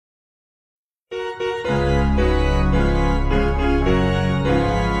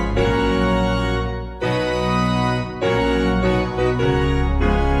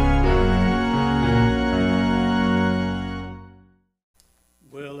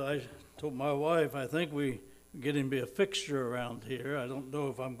I told my wife, I think we getting to be a fixture around here. I don't know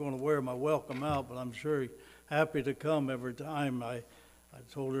if I'm going to wear my welcome out, but I'm sure happy to come every time. I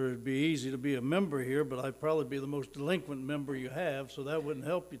told her it'd be easy to be a member here, but I'd probably be the most delinquent member you have, so that wouldn't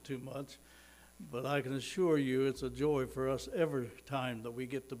help you too much. But I can assure you it's a joy for us every time that we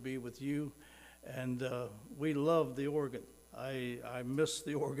get to be with you, and we love the organ. I miss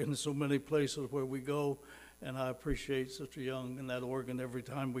the organ in so many places where we go, and I appreciate Sister Young and that organ every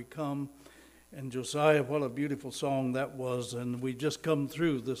time we come. And Josiah, what a beautiful song that was. And we just come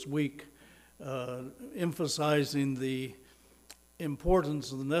through this week emphasizing the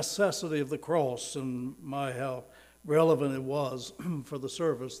importance and the necessity of the cross, and how relevant it was for the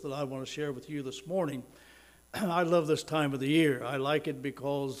service that I want to share with you this morning. I love this time of the year. I like it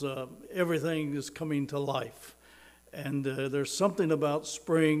because everything is coming to life. And there's something about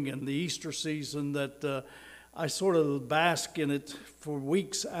spring and the Easter season that I sort of bask in it for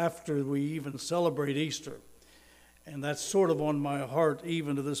weeks after we even celebrate Easter. And that's sort of on my heart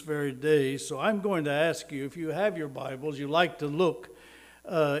even to this very day. So I'm going to ask you, if you have your Bibles, you like to look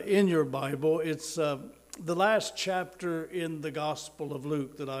in your Bible. It's the last chapter in the Gospel of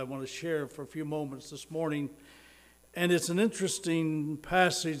Luke that I want to share for a few moments this morning. And it's an interesting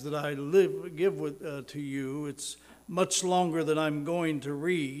passage that I give to you. It's much longer than I'm going to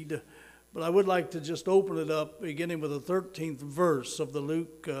read, but I would like to just open it up beginning with the 13th verse of the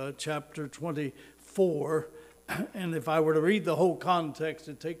Luke chapter 24. And if I were to read the whole context,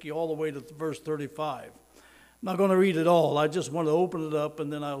 it'd take you all the way to verse 35. I'm not going to read it all. I just want to open it up,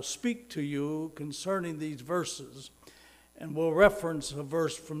 and then I'll speak to you concerning these verses. And we'll reference a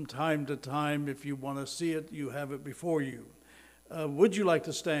verse from time to time. If you want to see it, you have it before you. Would you like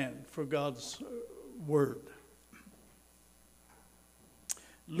to stand for God's word?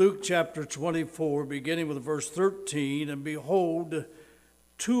 Luke chapter 24, beginning with verse 13, and behold,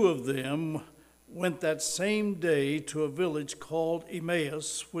 two of them went that same day to a village called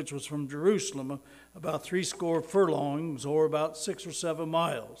Emmaus, which was from Jerusalem, about 80 furlongs, or about 6 or 7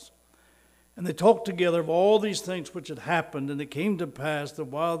 miles. And they talked together of all these things which had happened, and it came to pass that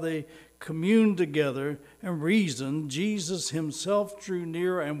while they communed together and reasoned, Jesus himself drew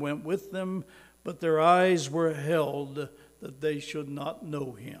near and went with them, but their eyes were held that they should not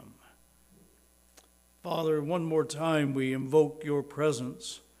know him. Father, one more time we invoke your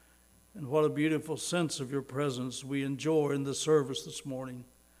presence, and what a beautiful sense of your presence we enjoy in the service this morning.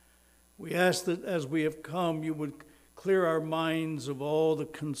 We ask that as we have come, you would clear our minds of all the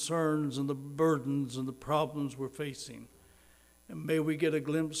concerns and the burdens and the problems we're facing, and may we get a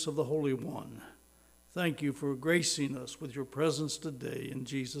glimpse of the Holy One. Thank you for gracing us with your presence today. In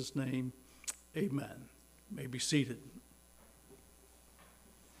Jesus' name, amen. You may be seated.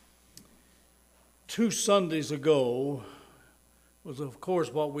 2 Sundays ago was, of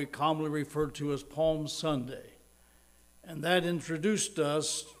course, what we commonly refer to as Palm Sunday. And that introduced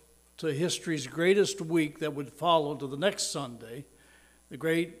us to history's greatest week that would follow to the next Sunday, the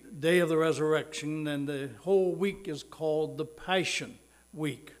great day of the resurrection, and the whole week is called the Passion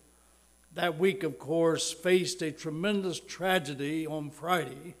Week. That week, of course, faced a tremendous tragedy on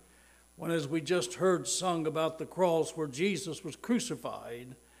Friday, when, as we just heard sung about the cross where Jesus was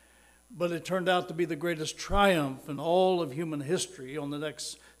crucified, but it turned out to be the greatest triumph in all of human history on the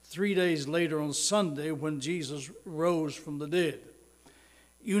next 3 days later on Sunday when Jesus rose from the dead.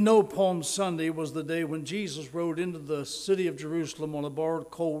 You know, Palm Sunday was the day when Jesus rode into the city of Jerusalem on a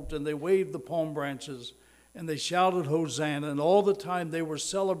borrowed colt, and they waved the palm branches and they shouted Hosanna. And all the time they were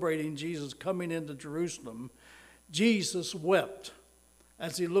celebrating Jesus coming into Jerusalem, Jesus wept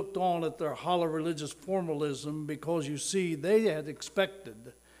as he looked on at their hollow religious formalism, because you see, they had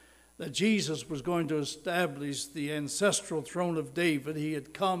expected that Jesus was going to establish the ancestral throne of David. He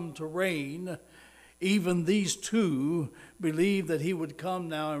had come to reign. Even these two believed that he would come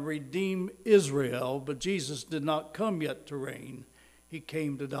now and redeem Israel, but Jesus did not come yet to reign. He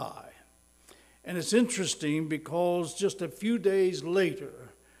came to die. And it's interesting because just a few days later,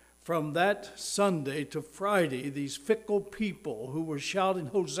 from that Sunday to Friday, these fickle people who were shouting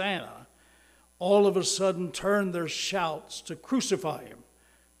Hosanna all of a sudden turned their shouts to crucify him.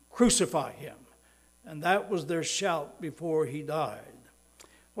 Crucify him. And that was their shout before he died.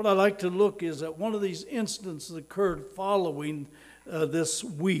 What I like to look is at one of these incidents that occurred following this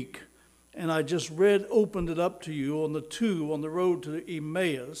week. And I just opened it up to you on the two on the road to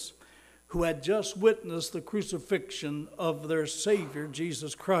Emmaus, who had just witnessed the crucifixion of their Savior,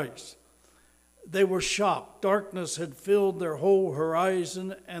 Jesus Christ. They were shocked. Darkness had filled their whole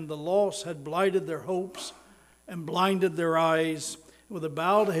horizon, and the loss had blighted their hopes and blinded their eyes. With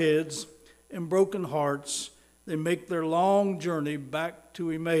bowed heads and broken hearts, They make their long journey back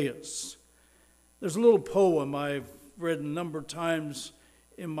to Emmaus. There's a little poem I've read a number of times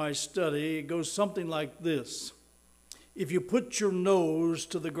in my study. It goes something like this. If you put your nose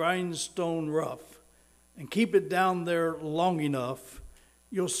to the grindstone rough and keep it down there long enough,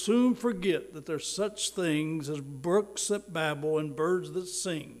 you'll soon forget that there's such things as brooks that babble and birds that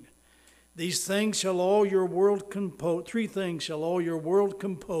sing. These things shall all your world compose. 3 things shall all your world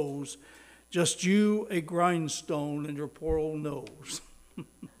compose. Just you, a grindstone, and your poor old nose.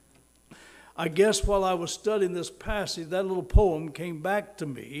 I guess while I was studying this passage, that little poem came back to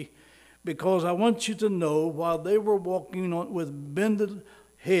me, because I want you to know, while they were walking on with bended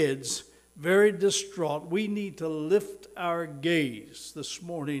heads, very distraught, we need to lift our gaze this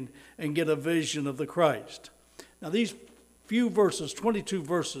morning and get a vision of the Christ. Now, these few verses, 22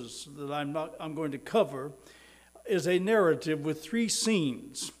 verses that I'm going to cover, is a narrative with 3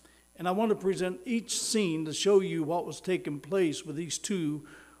 scenes. And I want to present each scene to show you what was taking place with these 2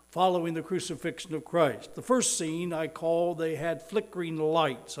 following the crucifixion of Christ. The first scene I call they had flickering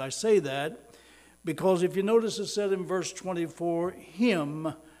lights. I say that because if you notice it said in verse 24,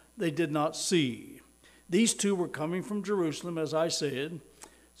 him they did not see. These 2 were coming from Jerusalem, as I said,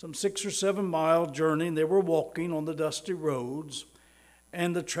 some 6 or 7 mile journey, and they were walking on the dusty roads,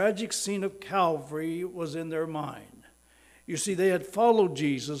 and the tragic scene of Calvary was in their mind. You see, they had followed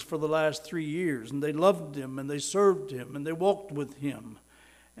Jesus for the last 3 years, and they loved him, and they served him, and they walked with him.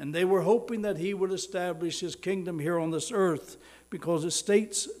 And they were hoping that he would establish his kingdom here on this earth, because it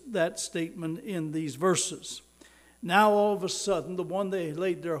states that statement in these verses. Now, all of a sudden, the one they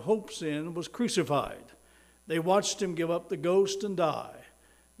laid their hopes in was crucified. They watched him give up the ghost and die.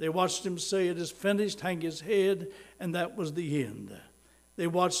 They watched him say, it is finished, hang his head, and that was the end. They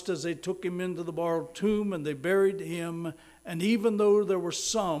watched as they took him into the borrowed tomb, and they buried him. And even though there were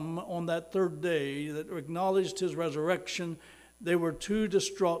some on that 3rd day that acknowledged his resurrection, they were too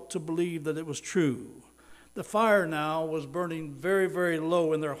distraught to believe that it was true. The fire now was burning very, very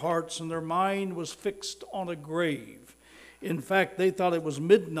low in their hearts, and their mind was fixed on a grave. In fact, they thought it was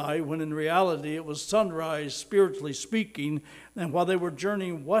midnight, when in reality it was sunrise, spiritually speaking. And while they were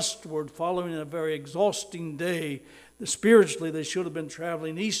journeying westward, following a very exhausting day, spiritually they should have been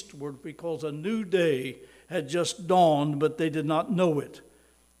traveling eastward, because a new day had just dawned, but they did not know it.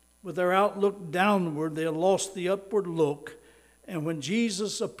 With their outlook downward, they had lost the upward look. And when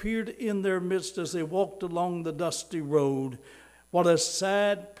Jesus appeared in their midst as they walked along the dusty road, what a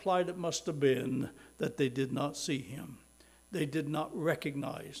sad plight it must have been that they did not see him. They did not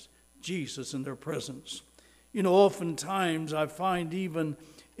recognize Jesus in their presence. You know, oftentimes I find even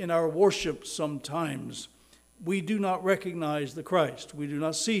in our worship sometimes we do not recognize the Christ. We do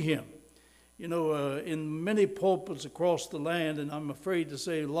not see him. You know, in many pulpits across the land, and I'm afraid to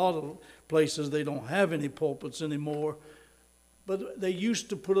say a lot of places they don't have any pulpits anymore, but they used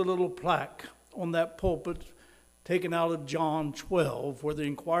to put a little plaque on that pulpit taken out of John 12, where the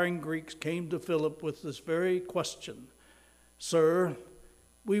inquiring Greeks came to Philip with this very question. Sir,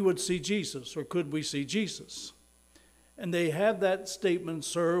 we would see Jesus, or could we see Jesus? And they have that statement,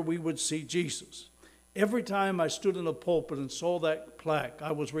 sir, we would see Jesus. Every time I stood in a pulpit and saw that plaque,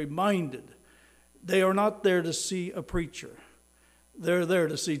 I was reminded they are not there to see a preacher. They're there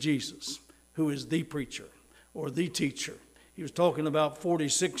to see Jesus, who is the preacher or the teacher. He was talking about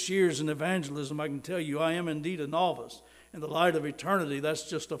 46 years in evangelism. I can tell you, I am indeed a novice. In the light of eternity, that's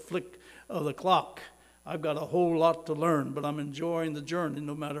just a flick of the clock. I've got a whole lot to learn, but I'm enjoying the journey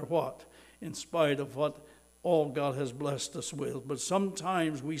no matter what, in spite of what all God has blessed us with. But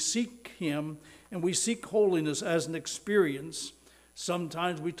sometimes we seek him, and we seek holiness as an experience.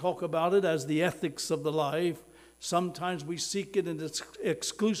 Sometimes we talk about it as the ethics of the life. Sometimes we seek it in its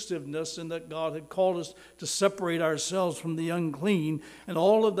exclusiveness, in that God had called us to separate ourselves from the unclean. And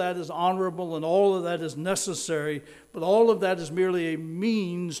all of that is honorable, and all of that is necessary, but all of that is merely a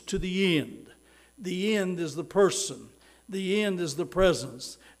means to the end. The end is the person. The end is the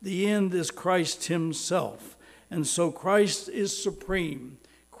presence. The end is Christ himself. And so Christ is supreme.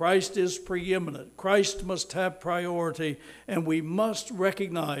 Christ is preeminent. Christ must have priority, and we must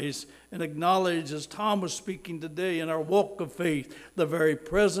recognize and acknowledge, as Tom was speaking today in our walk of faith, the very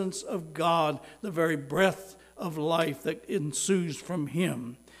presence of God, the very breath of life that ensues from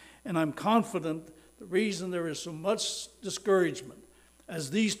him. And I'm confident the reason there is so much discouragement, as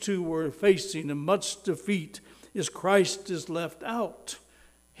these 2 were facing, and much defeat, is Christ is left out.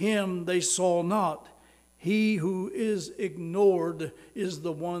 Him they saw not. He who is ignored is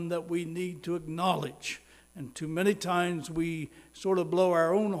the one that we need to acknowledge. And too many times we sort of blow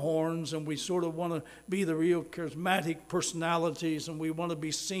our own horns, and we sort of want to be the real charismatic personalities, and we want to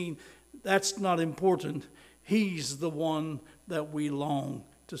be seen. That's not important. He's the one that we long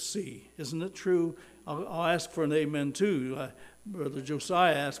to see. Isn't it true? I'll ask for an amen too. Brother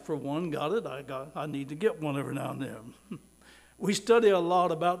Josiah asked for one, got it. I need to get one every now and then. We study a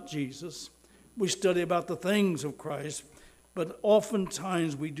lot about Jesus. We study about the things of Christ, but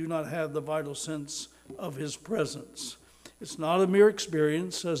oftentimes we do not have the vital sense of his presence. It's not a mere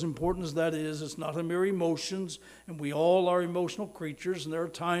experience, as important as that is. It's not a mere emotions, and we all are emotional creatures, and there are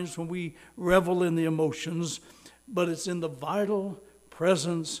times when we revel in the emotions, but it's in the vital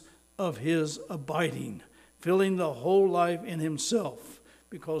presence of his abiding, filling the whole life in himself,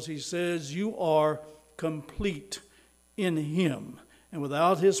 because he says you are complete in him. And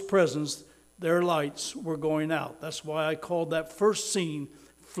without his presence, their lights were going out. That's why I called that first scene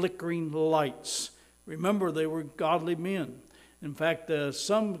flickering lights. Remember, they were godly men. In fact,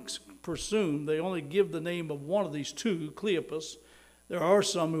 some presume they only give the name of one of these two, Cleopas. There are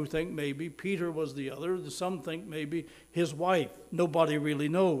some who think maybe Peter was the other. Some think maybe his wife. Nobody really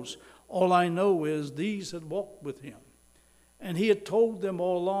knows. All I know is these had walked with him. And he had told them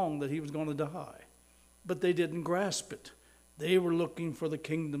all along that he was going to die. But they didn't grasp it. They were looking for the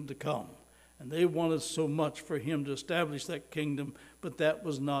kingdom to come. And they wanted so much for him to establish that kingdom, but that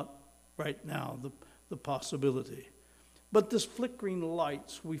was not right now the possibility. But this flickering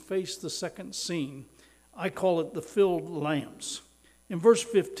lights, we face the second scene. I call it the filled lamps. In verse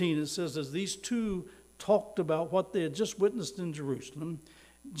 15 it says, as these two talked about what they had just witnessed in Jerusalem,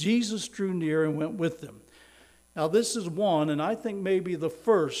 Jesus drew near and went with them. Now this is one, and I think maybe the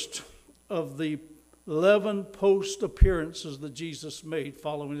first of the 11 post-appearances that Jesus made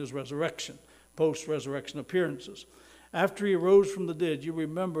following his resurrection, post-resurrection appearances. After he arose from the dead, you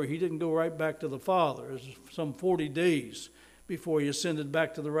remember he didn't go right back to the Father. It was some 40 days before he ascended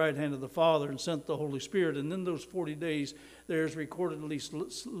back to the right hand of the Father and sent the Holy Spirit. And in those 40 days, there's recorded at least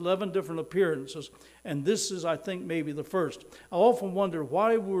 11 different appearances. And this is, I think, maybe the first. I often wonder,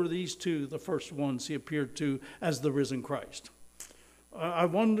 why were these two the first ones he appeared to as the risen Christ? I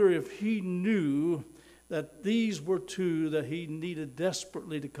wonder if he knew that these were two that he needed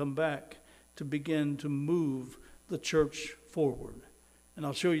desperately to come back to begin to move the church forward. And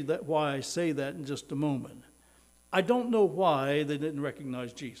I'll show you that why I say that in just a moment. I don't know why they didn't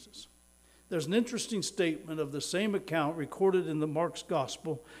recognize Jesus. There's an interesting statement of the same account recorded in the Mark's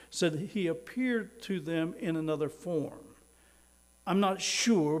Gospel, said he appeared to them in another form. I'm not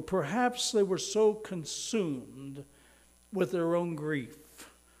sure. Perhaps they were so consumed with their own grief,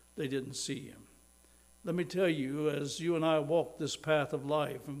 they didn't see him. Let me tell you, as you and I walk this path of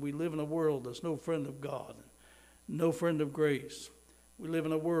life, and we live in a world that's no friend of God, no friend of grace. We live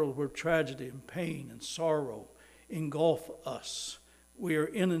in a world where tragedy and pain and sorrow engulf us. We are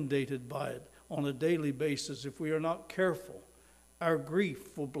inundated by it on a daily basis. If we are not careful, our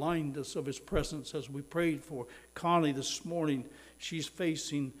grief will blind us of his presence. As we prayed for Connie this morning, she's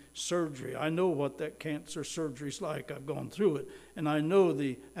facing surgery. I know what that cancer surgery is like. I've gone through it. And I know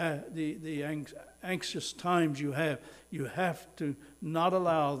the anxious times you have. You have to not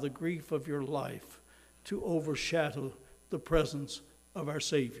allow the grief of your life to overshadow the presence of our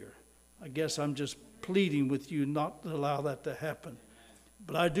Savior. I guess I'm just pleading with you not to allow that to happen.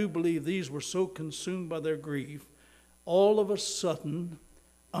 But I do believe these were so consumed by their grief, all of a sudden,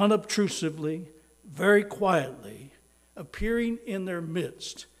 unobtrusively, very quietly, appearing in their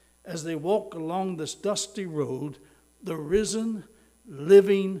midst as they walk along this dusty road, the risen,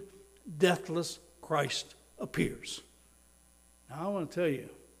 living, deathless Christ appears. Now I want to tell you,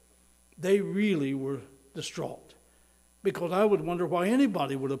 they really were distraught, because I would wonder why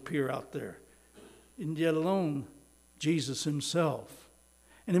anybody would appear out there, and yet alone Jesus himself.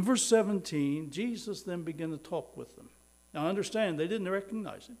 And in verse 17, Jesus then began to talk with them. Now understand, they didn't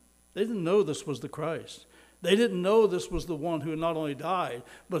recognize him. They didn't know this was the Christ. They didn't know this was the one who had not only died,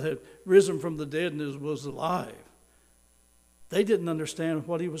 but had risen from the dead and was alive. They didn't understand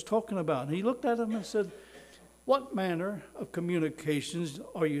what he was talking about. And he looked at them and said, what manner of communications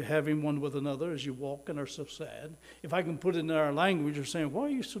are you having one with another as you walk and are so sad? If I can put it in our language, you're saying, why are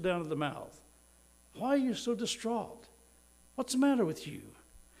you so down at the mouth? Why are you so distraught? What's the matter with you?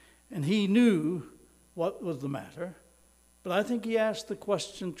 And he knew what was the matter. But I think he asked the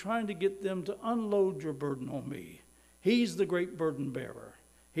question trying to get them to unload your burden on me. He's the great burden bearer.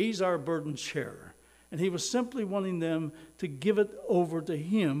 He's our burden sharer. And he was simply wanting them to give it over to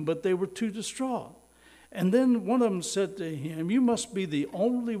him, but they were too distraught. And then one of them said to him, you must be the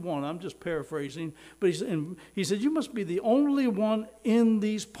only one, I'm just paraphrasing, but he said, you must be the only one in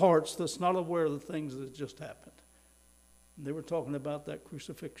these parts that's not aware of the things that just happened. And they were talking about that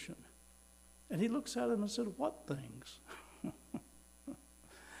crucifixion. And he looks at him and said, what things?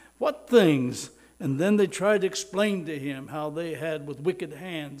 What things? And then they tried to explain to him how they had, with wicked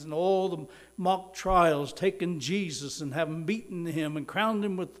hands and all the mock trials, taken Jesus and having beaten him and crowned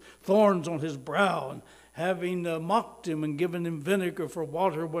him with thorns on his brow, and having mocked him and given him vinegar for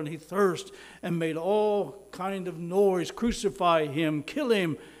water when he thirst, and made all kind of noise, crucify him, kill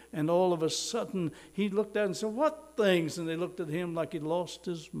him. And all of a sudden he looked at it and said, "What things?" And they looked at him like he'd lost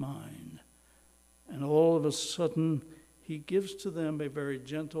his mind. And all of a sudden he gives to them a very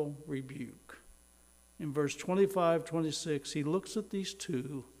gentle rebuke. In verse 25, 26, he looks at these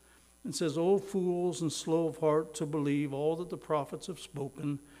two and says, "O fools and slow of heart to believe all that the prophets have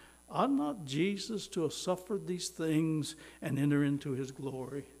spoken, ought not Jesus to have suffered these things and enter into his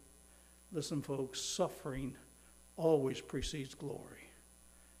glory?" Listen, folks, suffering always precedes glory.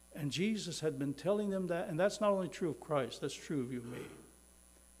 And Jesus had been telling them that, and that's not only true of Christ, that's true of you and me.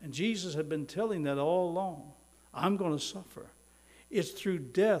 And Jesus had been telling that all along. I'm going to suffer. It's through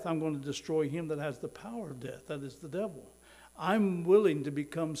death I'm going to destroy him that has the power of death, that is the devil. I'm willing to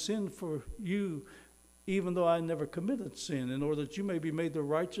become sin for you, even though I never committed sin, in order that you may be made the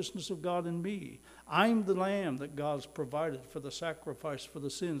righteousness of God in me. I'm the lamb that God's provided for the sacrifice for the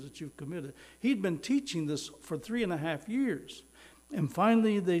sins that you've committed. He'd been teaching this for 3.5 years. And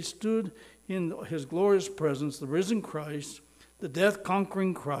finally they stood in his glorious presence, the risen Christ, the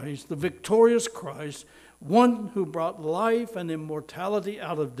death-conquering Christ, the victorious Christ, one who brought life and immortality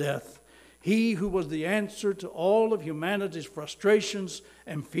out of death. He who was the answer to all of humanity's frustrations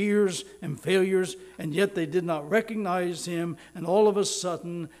and fears and failures, and yet they did not recognize him. And all of a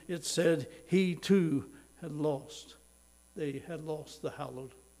sudden, it said, he too had lost. They had lost the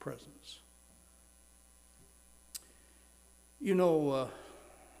hallowed presence. You know,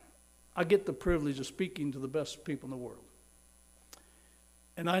 I get the privilege of speaking to the best people in the world.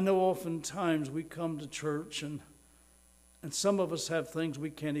 And I know oftentimes we come to church and some of us have things we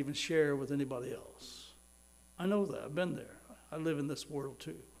can't even share with anybody else. I know that. I've been there. I live in this world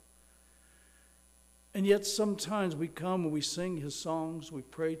too. And yet sometimes we come and we sing his songs, we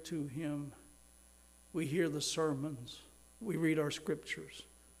pray to him, we hear the sermons, we read our scriptures.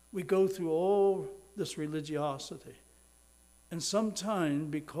 We go through all this religiosity. And sometimes,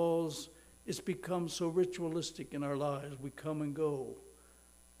 because it's become so ritualistic in our lives, we come and go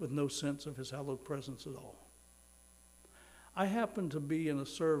with no sense of his hallowed presence at all. I happened to be in a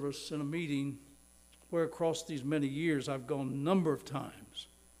service, in a meeting, where across these many years I've gone a number of times.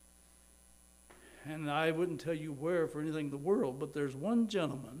 And I wouldn't tell you where for anything in the world, but there's one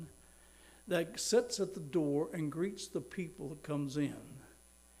gentleman that sits at the door and greets the people that comes in.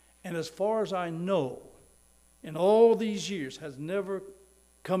 And as far as I know, in all these years, has never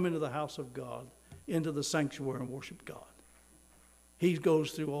come into the house of God, into the sanctuary and worshiped God. He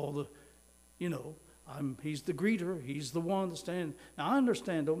goes through all the, he's the greeter. He's the one that stands. Now, I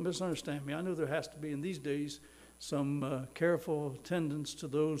understand, don't misunderstand me. I know there has to be in these days some careful attendance to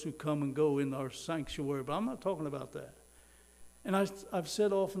those who come and go in our sanctuary, but I'm not talking about that. And I've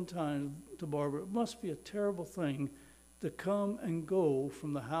said oftentimes to Barbara, it must be a terrible thing to come and go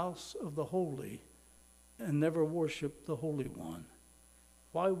from the house of the holy and never worship the Holy One.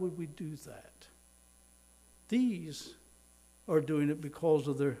 Why would we do that? These are doing it because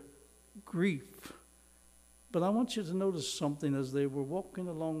of their grief. But I want you to notice something as they were walking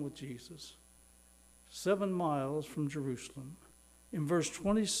along with Jesus, 7 miles from Jerusalem. In verse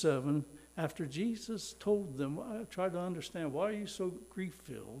 27, after Jesus told them, I tried to understand, why are you so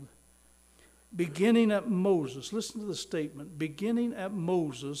grief-filled? Beginning at Moses, listen to the statement, beginning at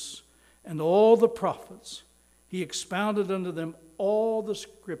Moses and all the prophets, he expounded unto them all the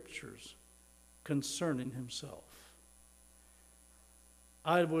scriptures concerning himself.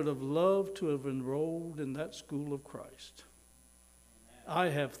 I would have loved to have enrolled in that school of Christ. I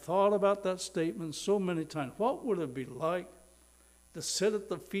have thought about that statement so many times. What would it be like to sit at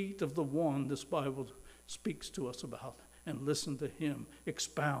the feet of the one this Bible speaks to us about and listen to him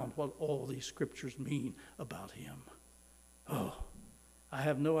expound what all these scriptures mean about him? Oh, I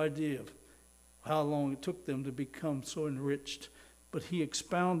have no idea of how long it took them to become so enriched, but he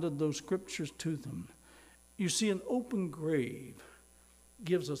expounded those scriptures to them. You see, an open grave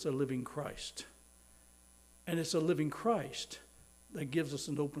gives us a living Christ. And it's a living Christ that gives us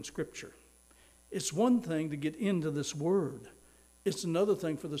an open scripture. It's one thing to get into this word. It's another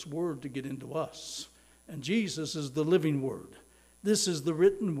thing for this word to get into us. And Jesus is the living word. This is the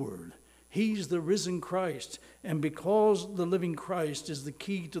written word. He's the risen Christ. And because the living Christ is the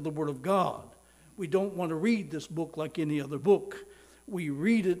key to the word of God, we don't want to read this book like any other book. We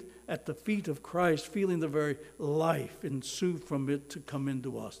read it at the feet of Christ, feeling the very life ensue from it to come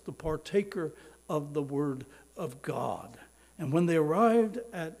into us, the partaker of the Word of God. And when they arrived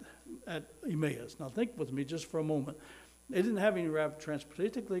at at Emmaus. Now think with me just for a moment. They didn't have any rapid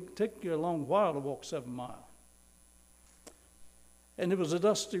transportation. It took you a long while to walk 7 miles. And it was a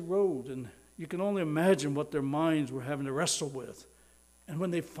dusty road, and you can only imagine what their minds were having to wrestle with. And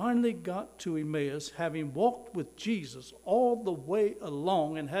when they finally got to Emmaus, having walked with Jesus all the way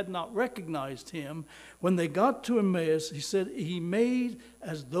along and had not recognized him, when they got to Emmaus, he said he made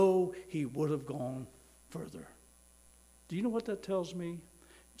as though he would have gone further. Do you know what that tells me?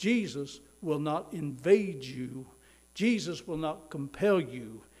 Jesus will not invade you. Jesus will not compel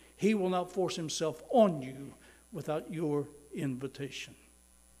you. He will not force himself on you without your invitation.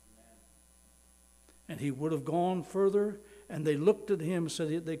 And he would have gone further. And they looked at him and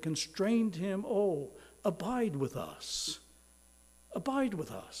said, they constrained him, oh, abide with us. Abide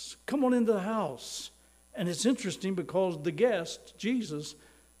with us. Come on into the house. And it's interesting because the guest, Jesus,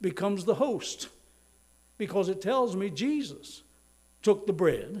 becomes the host. Because it tells me Jesus took the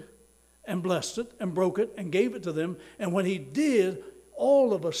bread and blessed it and broke it and gave it to them. And when he did,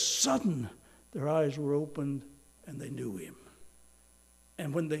 all of a sudden, their eyes were opened and they knew him.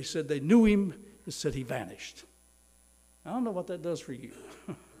 And when they said they knew him, it said he vanished. I don't know what that does for you.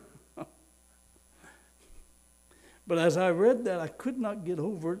 But as I read that, I could not get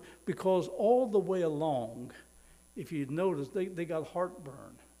over it because all the way along, if you'd noticed, they got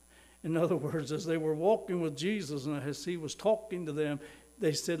heartburn. In other words, as they were walking with Jesus and as he was talking to them,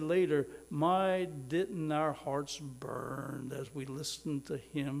 they said later, didn't our hearts burn as we listened to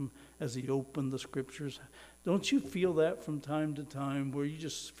him as he opened the scriptures? Don't you feel that from time to time where you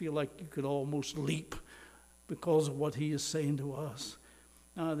just feel like you could almost leap because of what he is saying to us?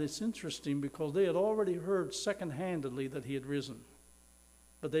 Now, it's interesting because they had already heard second-handedly that he had risen,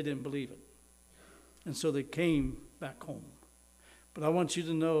 but they didn't believe it. And so they came back home. But I want you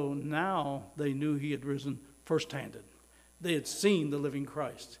to know now they knew he had risen first-handed. They had seen the living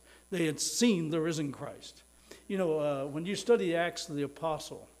Christ. They had seen the risen Christ. You know, when you study Acts of the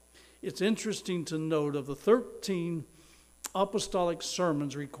Apostle, it's interesting to note of the 13 apostolic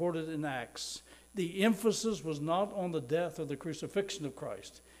sermons recorded in Acts, the emphasis was not on the death or the crucifixion of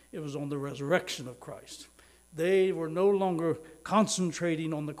Christ. It was on the resurrection of Christ. They were no longer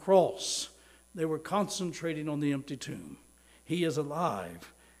concentrating on the cross. They were concentrating on the empty tomb. He is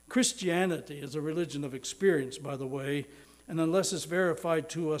alive. Christianity is a religion of experience, by the way, and unless it's verified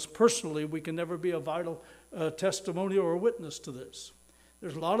to us personally, we can never be a vital testimony or a witness to this.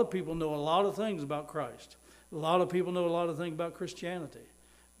 There's a lot of people know a lot of things about Christ. A lot of people know a lot of things about Christianity.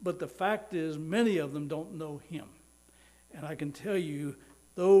 But the fact is, many of them don't know him. And I can tell you,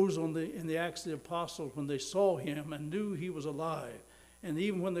 those in the Acts of the Apostles, when they saw him and knew he was alive, and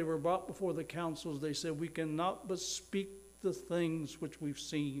even when they were brought before the councils, they said, we cannot but speak the things which we've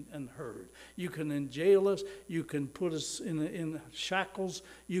seen and heard. You can jail us, you can put us in shackles,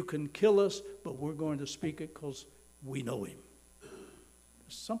 you can kill us, but we're going to speak it because we know him.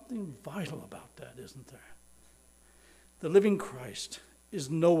 There's something vital about that, isn't there? The living Christ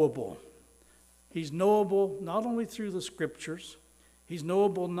is knowable. He's knowable not only through the scriptures, he's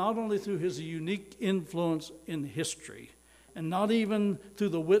knowable not only through his unique influence in history, and not even through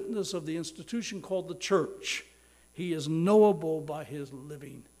the witness of the institution called the church. He is knowable by his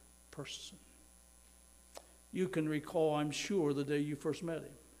living person. You can recall, I'm sure, the day you first met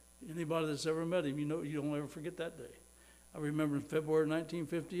him. Anybody that's ever met him, you know you don't ever forget that day. I remember in February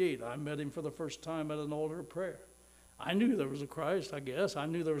 1958, I met him for the first time at an altar of prayer. I knew there was a Christ, I guess. I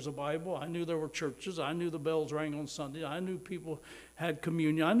knew there was a Bible. I knew there were churches. I knew the bells rang on Sunday. I knew people had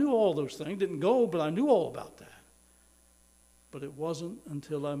communion. I knew all those things. Didn't go, but I knew all about that. But it wasn't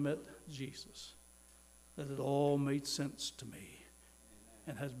until I met Jesus that it all made sense to me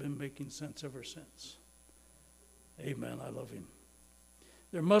and has been making sense ever since. Amen. I love him.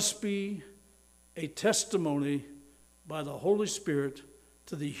 There must be a testimony by the Holy Spirit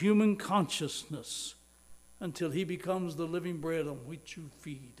to the human consciousness until he becomes the living bread on which you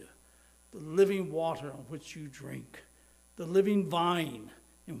feed, the living water on which you drink, the living vine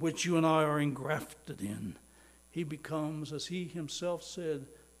in which you and I are engrafted in. He becomes, as he himself said,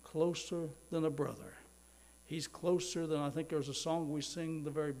 closer than a brother. He's closer than, I think there's a song we sing,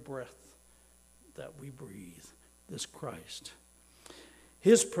 the very breath that we breathe, this Christ.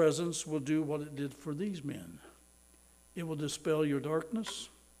 His presence will do what it did for these men. It will dispel your darkness.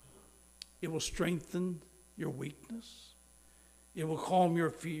 It will strengthen your weakness. It will calm your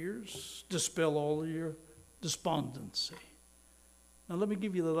fears, dispel all of your despondency. Now let me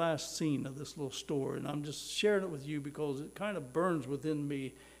give you the last scene of this little story, and I'm just sharing it with you because it kind of burns within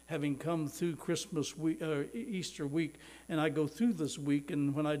me, having come through Christmas week, Easter week, and I go through this week,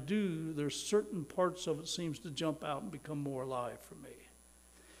 and when I do, there's certain parts of it seems to jump out and become more alive for me.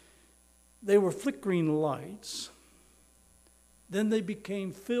 They were flickering lights. Then they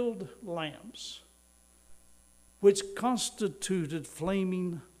became filled lamps, which constituted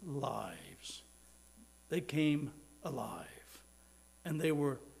flaming lives. They came alive, and they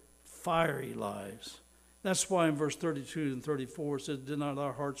were fiery lives. That's why in verse 32 and 34 it says, "Did not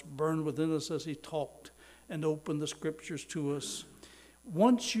our hearts burn within us as he talked and opened the scriptures to us?"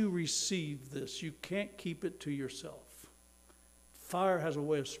 Once you receive this, you can't keep it to yourself. Fire has a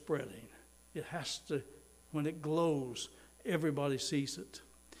way of spreading. It has to, when it glows, everybody sees it.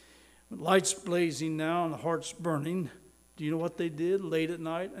 With lights blazing now and the hearts burning, do you know what they did late at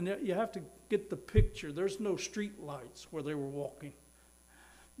night? And you have to get the picture. There's no street lights where they were walking.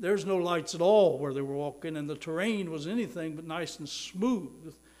 There's no lights at all where they were walking, and the terrain was anything but nice and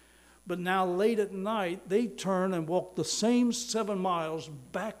smooth. But now late at night, they turn and walk the same 7 miles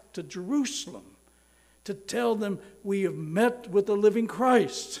back to Jerusalem to tell them, "We have met with the living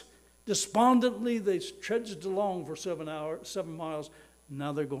Christ." Despondently, they trudged along for 7 miles.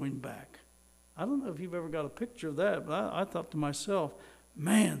 Now they're going back. I don't know if you've ever got a picture of that, but I thought to myself,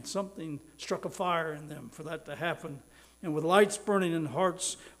 man, something struck a fire in them for that to happen. And with lights burning and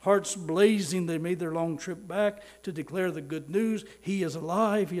hearts blazing, they made their long trip back to declare the good news. He is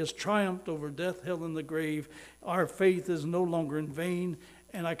alive. He has triumphed over death, hell, and the grave. Our faith is no longer in vain.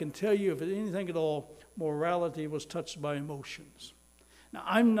 And I can tell you, if anything at all, morality was touched by emotions. Now,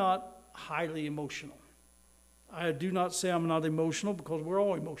 I'm not highly emotional. I do not say I'm not emotional, because we're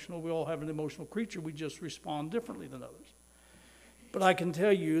all emotional. We all have an emotional creature. We just respond differently than others. But I can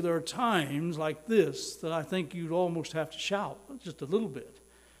tell you there are times like this that I think you'd almost have to shout just a little bit.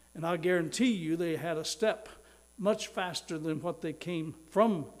 And I guarantee you they had a step much faster than what they came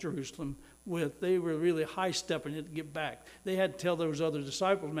from Jerusalem with. They were really high-stepping it to get back. They had to tell those other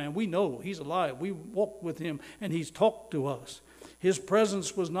disciples, man, we know he's alive. We walked with him and he's talked to us. His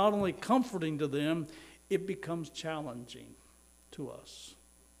presence was not only comforting to them, it becomes challenging to us.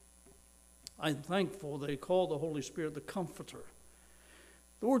 I'm thankful they call the Holy Spirit the Comforter.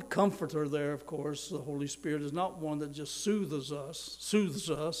 The word comforter there, of course, the Holy Spirit, is not one that just soothes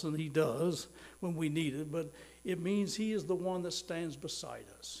us, and he does when we need it, but it means he is the one that stands beside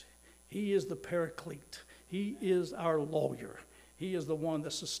us. He is the paraclete. He is our lawyer. He is the one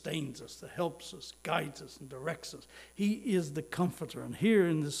that sustains us, that helps us, guides us, and directs us. He is the comforter, and here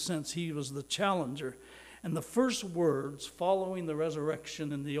in this sense, he was the challenger. And the first words following the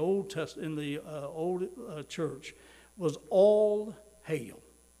resurrection in the old church was all hail.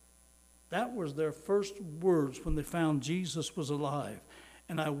 That was their first words when they found Jesus was alive.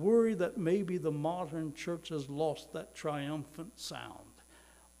 And I worry that maybe the modern church has lost that triumphant sound.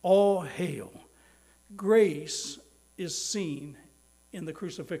 All hail. Grace is seen in the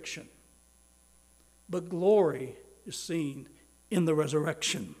crucifixion, but glory is seen in the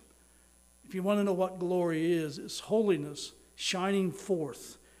resurrection. If you want to know what glory is, it's holiness shining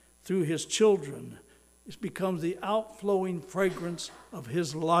forth through his children. It becomes the outflowing fragrance of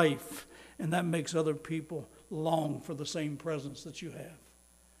his life. And that makes other people long for the same presence that you have.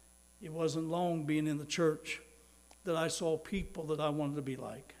 It wasn't long being in the church that I saw people that I wanted to be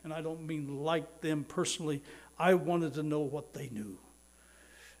like. And I don't mean like them personally. I wanted to know what they knew.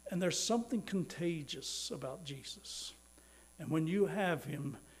 And there's something contagious about Jesus. And when you have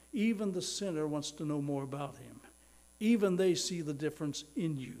him, even the sinner wants to know more about him. Even they see the difference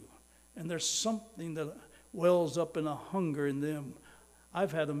in you. And there's something that wells up in a hunger in them.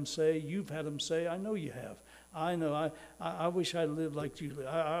 I've had them say, you've had them say, I know you have. I know, I wish I lived like you lived.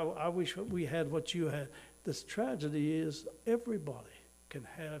 I wish we had what you had. This tragedy is everybody can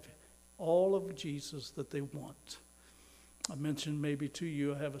have all of Jesus that they want. I mentioned maybe to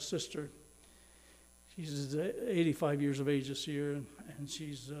you, I have a sister. She's 85 years of age this year, and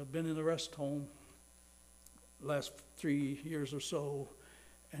she's been in a rest home the last 3 years or so.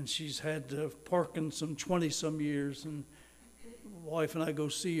 And she's had Parkinson 20-some years, and wife and I go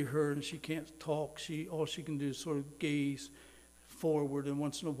see her, and she can't talk. All she can do is sort of gaze forward, and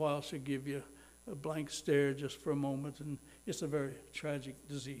once in a while she'll give you a blank stare just for a moment, and it's a very tragic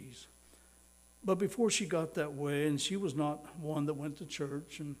disease. But before she got that way, and she was not one that went to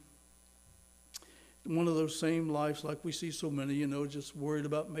church, and one of those same lives like we see so many, just worried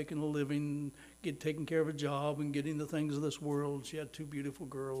about making a living, taking care of a job, and getting the things of this world. She had 2 beautiful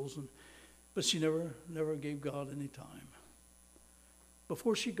girls, but she never gave God any time.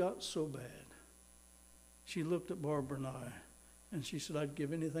 Before she got so bad, she looked at Barbara and I, and she said, I'd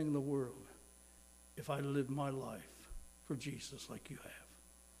give anything in the world if I lived my life for Jesus like you have.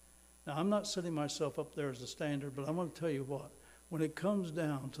 Now, I'm not setting myself up there as a standard, but I want to tell you what. When it comes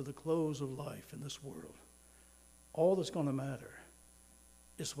down to the close of life in this world, all that's going to matter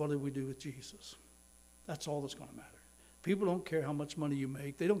It's what do we do with Jesus. That's all that's going to matter. People don't care how much money you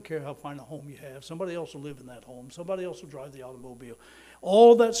make. They don't care how fine a home you have. Somebody else will live in that home. Somebody else will drive the automobile.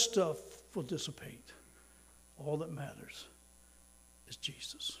 All that stuff will dissipate. All that matters is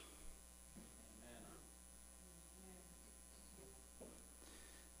Jesus.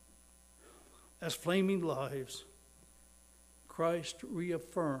 As flaming lives, Christ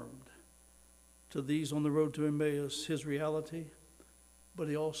reaffirmed to these on the road to Emmaus his reality, but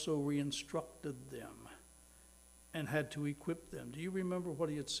he also re-instructed them and had to equip them. Do you remember what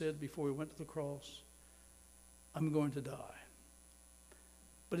he had said before he went to the cross? I'm going to die.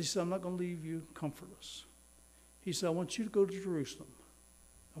 But he said, I'm not going to leave you comfortless. He said, I want you to go to Jerusalem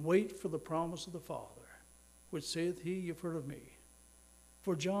and wait for the promise of the Father, which saith he, you've heard of me.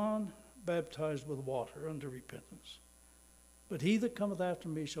 For John baptized with water unto repentance, but he that cometh after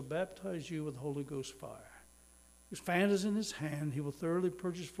me shall baptize you with the Holy Ghost fire. His fan is in his hand, he will thoroughly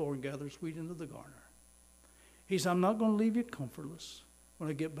purge his floor and gather wheat into the garner. He said, I'm not going to leave you comfortless. When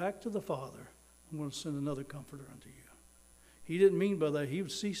I get back to the Father, I'm going to send another comforter unto you. He didn't mean by that he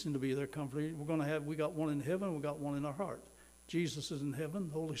was ceasing to be their comforter. We got one in heaven, we got one in our heart. Jesus is in heaven,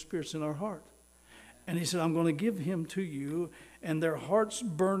 the Holy Spirit's in our heart. And he said, I'm going to give him to you, and their hearts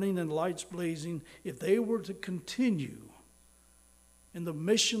burning and lights blazing, if they were to continue in the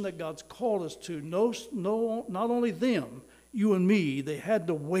mission that God's called us to, not only them, you and me, they had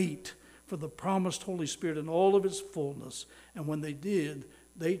to wait for the promised Holy Spirit in all of its fullness. And when they did,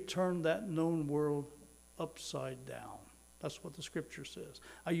 they turned that known world upside down. That's what the scripture says.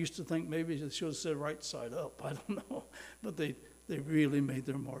 I used to think maybe they should have said right side up. I don't know. But they really made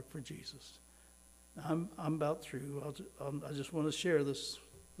their mark for Jesus. I'm about through. I just want to share this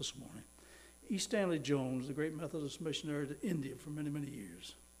morning. E. Stanley Jones, the great Methodist missionary to India for many, many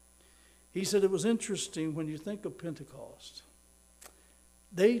years, he said it was interesting when you think of Pentecost.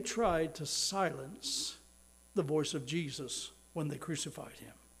 They tried to silence the voice of Jesus when they crucified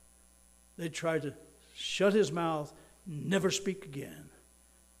him. They tried to shut his mouth, never speak again.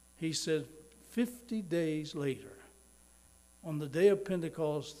 He said 50 days later, on the day of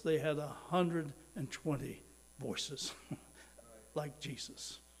Pentecost, they had 120 voices like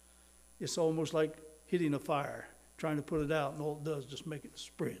Jesus. It's almost like hitting a fire, trying to put it out, and all it does is just make it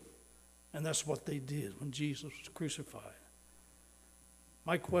spread. And that's what they did when Jesus was crucified.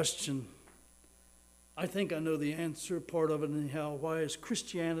 My question, I think I know the answer, part of it anyhow. Why is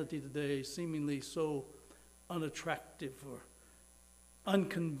Christianity today seemingly so unattractive or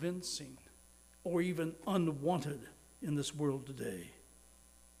unconvincing or even unwanted in this world today?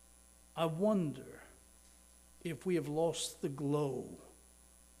 I wonder if we have lost the glow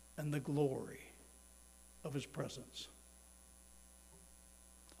and the glory of his presence.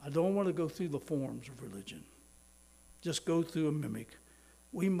 I don't want to go through the forms of religion, just go through a mimic.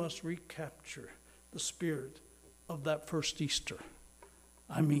 We must recapture the spirit of that first Easter.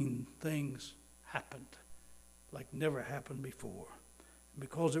 I mean, things happened like never happened before.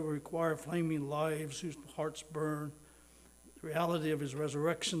 Because it will require flaming lives whose hearts burn, the reality of his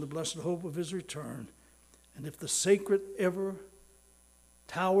resurrection, the blessed hope of his return. And if the sacred ever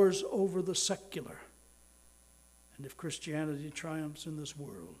towers over the secular, and if Christianity triumphs in this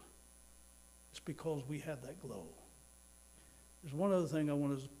world, it's because we have that glow. There's one other thing I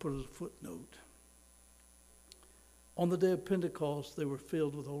want to put as a footnote. On the day of Pentecost, they were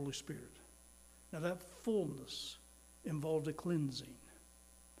filled with the Holy Spirit. Now that fullness involved a cleansing.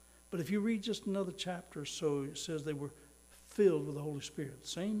 But if you read just another chapter or so, it says they were filled with the Holy Spirit.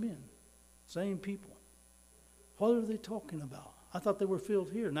 Same men, same people. What are they talking about? I thought they were filled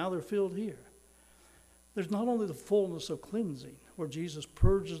here. Now they're filled here. There's not only the fullness of cleansing, where Jesus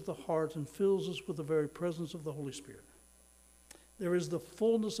purges the heart and fills us with the very presence of the Holy Spirit. There is the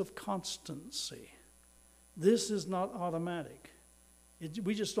fullness of constancy. This is not automatic.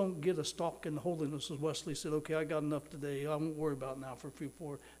 We just don't get a stock in holiness, as Wesley said, okay, I got enough today. I won't worry about it now for a few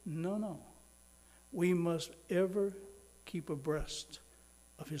more. No. We must ever keep abreast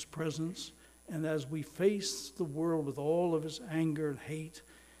of his presence. And as we face the world with all of its anger and hate,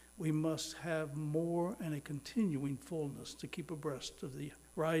 we must have more and a continuing fullness to keep abreast of the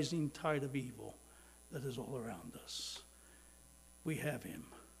rising tide of evil that is all around us. We have him.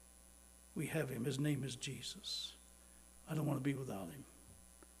 We have him. His name is Jesus. I don't want to be without him.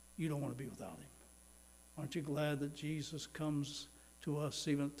 You don't want to be without him. Aren't you glad that Jesus comes to us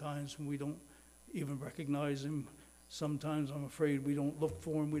even at times when we don't even recognize him? Sometimes I'm afraid we don't look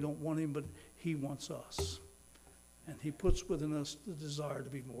for him, we don't want him, but he wants us. And he puts within us the desire to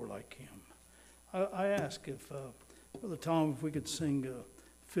be more like him. I ask if, Brother Tom, if we could sing,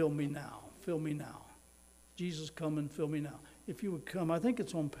 Fill Me Now, Fill Me Now. Jesus, come and fill me now. if you would come. I think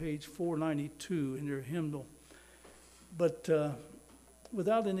it's on page 492 in your hymnal. But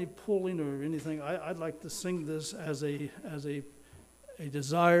without any pulling or anything, I'd like to sing this as a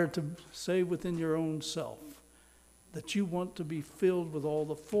desire to say within your own self that you want to be filled with all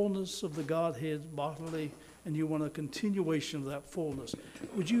the fullness of the Godhead bodily, and you want a continuation of that fullness.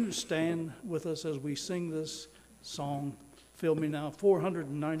 Would you stand with us as we sing this song, Fill Me Now,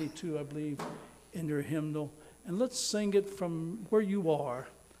 492, I believe, in your hymnal. And let's sing it from where you are.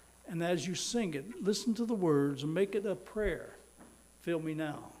 And as you sing it, listen to the words and make it a prayer. Fill me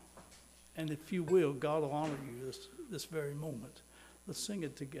now. And if you will, God will honor you this very moment. Let's sing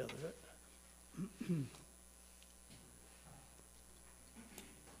it together.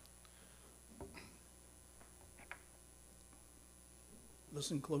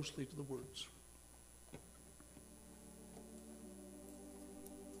 Listen closely to the words.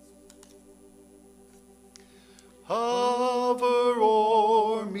 Hover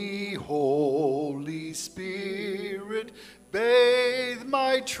o'er me, Holy Spirit, bathe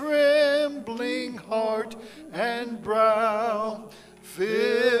my trembling heart and brow.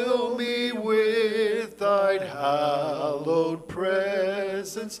 Fill me with thy hallowed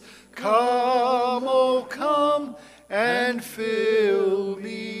presence. Come, O come, and fill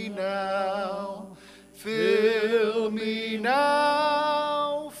me now. Fill me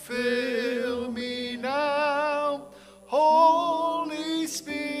now, fill me now. Holy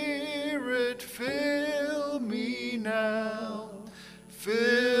Spirit, fill me now.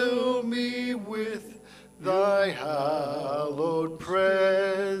 Fill me with thy hallowed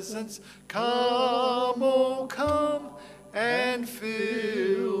presence. Come, O come, and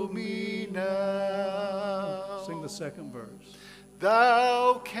fill me now. Sing the second verse.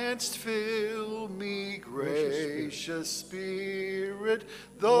 Thou canst fill me, gracious Spirit,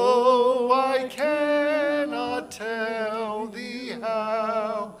 though I cannot tell thee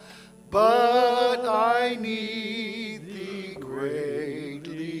how. But I need thee,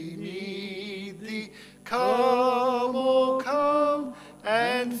 greatly need thee. Come, O come,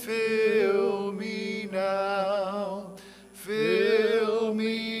 and fill me now. Fill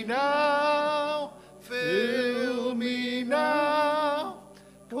me now, fill me now.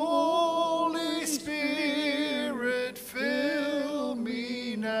 Holy Spirit, fill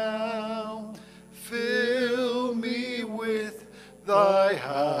me now. Fill me with thy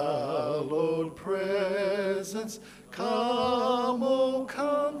hallowed presence. Come, O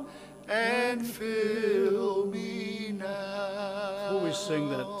come, and fill me now. Before we sing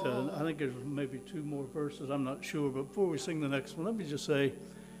that, I think there's maybe two more verses, I'm not sure, but before we sing the next one, let me just say,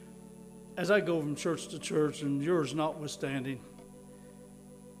 as I go from church to church, and yours notwithstanding,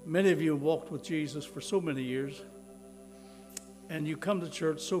 many of you have walked with Jesus for so many years, and you come to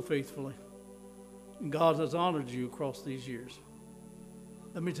church so faithfully, and God has honored you across these years.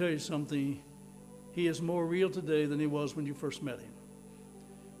 Let me tell you something, He is more real today than He was when you first met Him.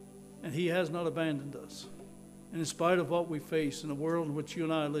 And He has not abandoned us. And in spite of what we face in the world in which you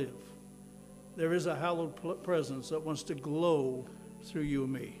and I live, there is a hallowed presence that wants to glow through you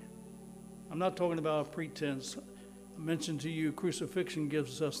and me. I'm not talking about a pretense. I mentioned to you crucifixion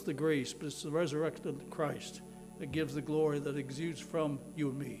gives us the grace, but it's the resurrected Christ that gives the glory that exudes from you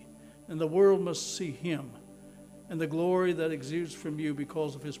and me. And the world must see Him and the glory that exudes from you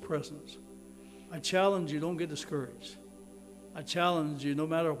because of His presence. I challenge you, don't get discouraged. I challenge you, no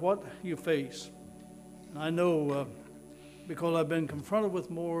matter what you face. And I know because I've been confronted with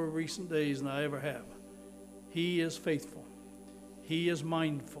more recent days than I ever have. He is faithful. He is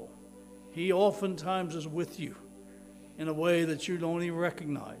mindful. He oftentimes is with you in a way that you don't even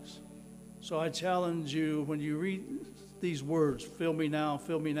recognize. So I challenge you, when you read these words, fill me now,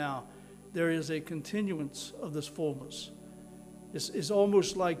 there is a continuance of this fullness. It's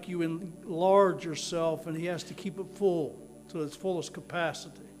almost like you enlarge yourself and He has to keep it full to its fullest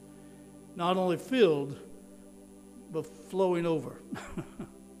capacity. Not only filled, but flowing over.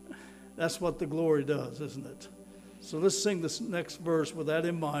 That's what the glory does, isn't it? So let's sing this next verse with that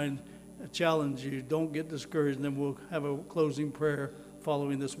in mind. I challenge you, don't get discouraged, and then we'll have a closing prayer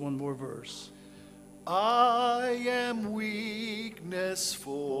following this one more verse. I am weakness,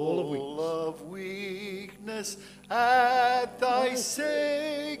 full of weakness. At thy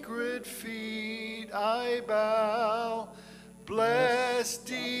sacred feet I bow. Blessed,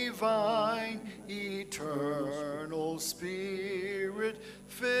 divine, eternal Spirit,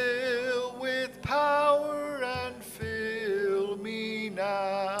 fill with power and fill me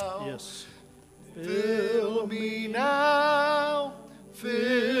now. Yes. Fill me now,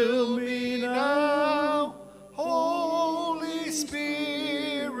 fill me now. Holy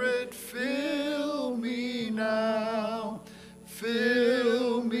Spirit, fill me now.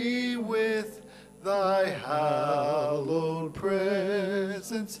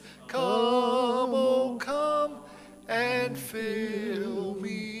 presence. Come, oh come, and fill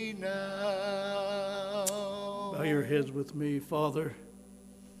me now. Bow your heads with me, Father.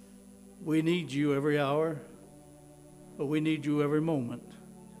 We need you every hour, but we need you every moment.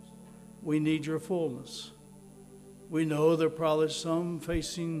 We need your fullness. We know there are probably some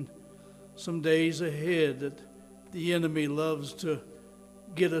facing some days ahead that the enemy loves to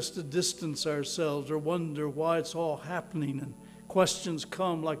get us to distance ourselves or wonder why it's all happening, and questions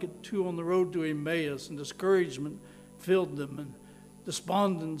come like at two on the road to Emmaus, and discouragement filled them, and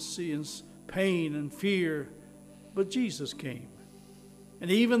despondency and pain and fear. But Jesus came, and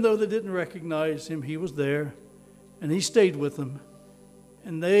even though they didn't recognize him, he was there, and he stayed with them,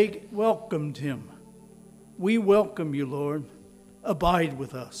 and they welcomed him. We welcome you, Lord. Abide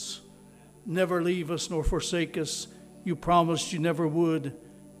with us. Never leave us nor forsake us. You promised you never would,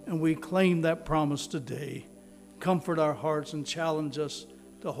 and we claim that promise today. Comfort our hearts and challenge us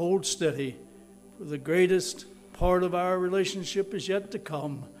to hold steady, for the greatest part of our relationship is yet to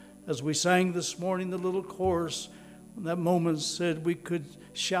come. As we sang this morning, the little chorus, when that moment said we could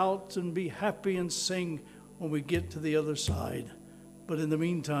shout and be happy and sing when we get to the other side. But in the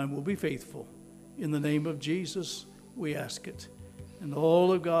meantime, we'll be faithful. In the name of Jesus, we ask it. And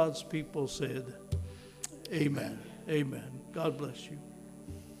all of God's people said, amen. Amen. God bless you.